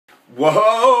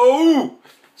Whoa!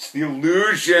 It's the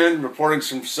Illusion reporting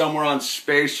from somewhere on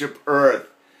Spaceship Earth.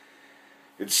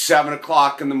 It's 7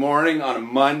 o'clock in the morning on a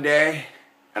Monday,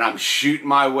 and I'm shooting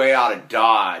my way out of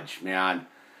Dodge, man.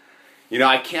 You know,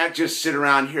 I can't just sit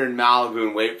around here in Malibu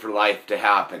and wait for life to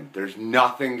happen. There's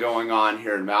nothing going on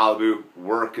here in Malibu.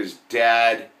 Work is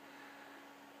dead.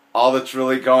 All that's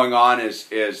really going on is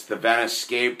the Venice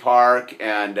skate park,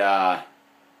 and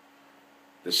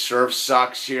the surf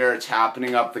sucks here. It's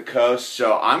happening up the coast.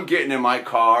 So I'm getting in my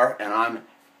car and I'm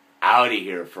out of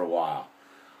here for a while.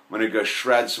 I'm going to go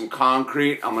shred some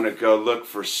concrete. I'm going to go look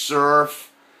for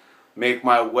surf. Make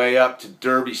my way up to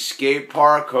Derby Skate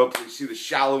Park. Hopefully see the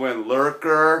Shallow End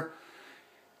Lurker.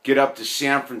 Get up to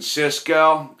San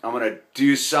Francisco. I'm going to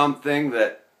do something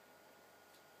that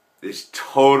is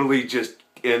totally just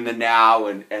in the now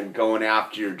and going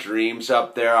after your dreams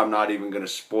up there. I'm not even going to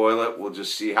spoil it. We'll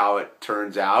just see how it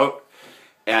turns out.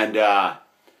 And yeah,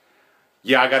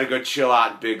 I got to go chill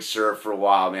out in Big Sur for a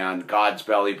while, man. God's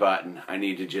belly button. I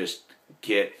need to just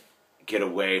get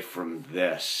away from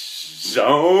this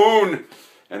zone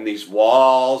and these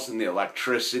walls and the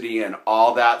electricity and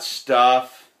all that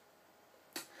stuff.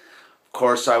 Of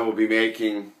course, I will be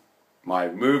making my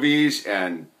movies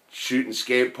and shooting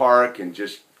skate park and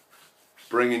just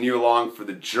bringing you along for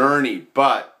the journey,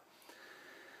 but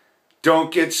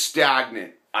don't get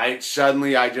stagnant. Last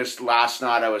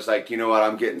night I was like, you know what,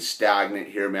 I'm getting stagnant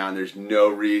here, man. There's no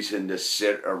reason to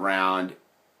sit around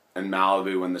in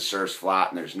Malibu when the surf's flat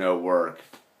and there's no work.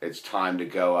 It's time to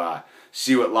go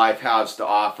see what life has to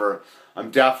offer.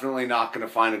 I'm definitely not going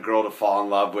to find a girl to fall in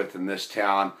love with in this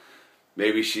town.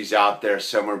 Maybe she's out there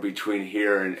somewhere between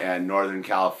here and Northern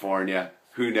California.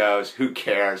 Who knows? Who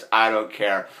cares? I don't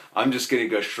care. I'm just going to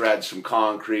go shred some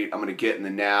concrete. I'm going to get in the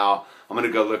now. I'm going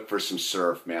to go look for some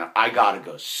surf, man. I got to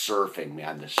go surfing,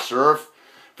 man. The surf,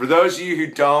 for those of you who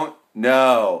don't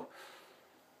know,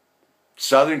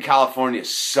 Southern California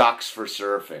sucks for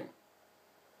surfing.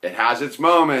 It has its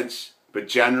moments, but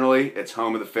generally it's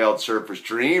home of the failed surfer's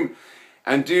dream.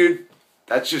 And dude,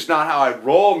 that's just not how I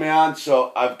roll, man.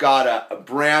 So I've got a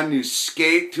brand new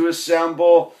skate to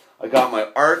assemble. I got my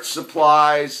art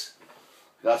supplies,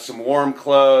 got some warm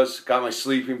clothes, got my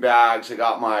sleeping bags, I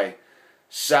got my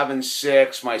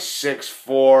 7'6", my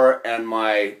 6'4", and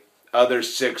my other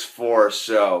 6'4",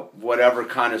 so whatever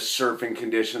kind of surfing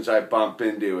conditions I bump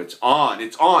into, it's on,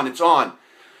 it's on, it's on.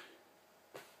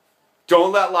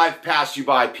 Don't let life pass you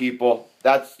by, people.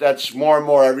 That's more and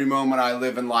more every moment I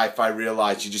live in life I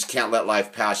realize you just can't let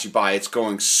life pass you by. It's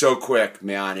going so quick,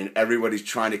 man, and everybody's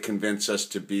trying to convince us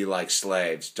to be like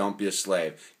slaves. Don't be a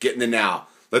slave. Get in the now.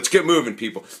 Let's get moving,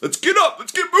 people. Let's get up.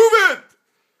 Let's get moving.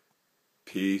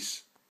 Peace.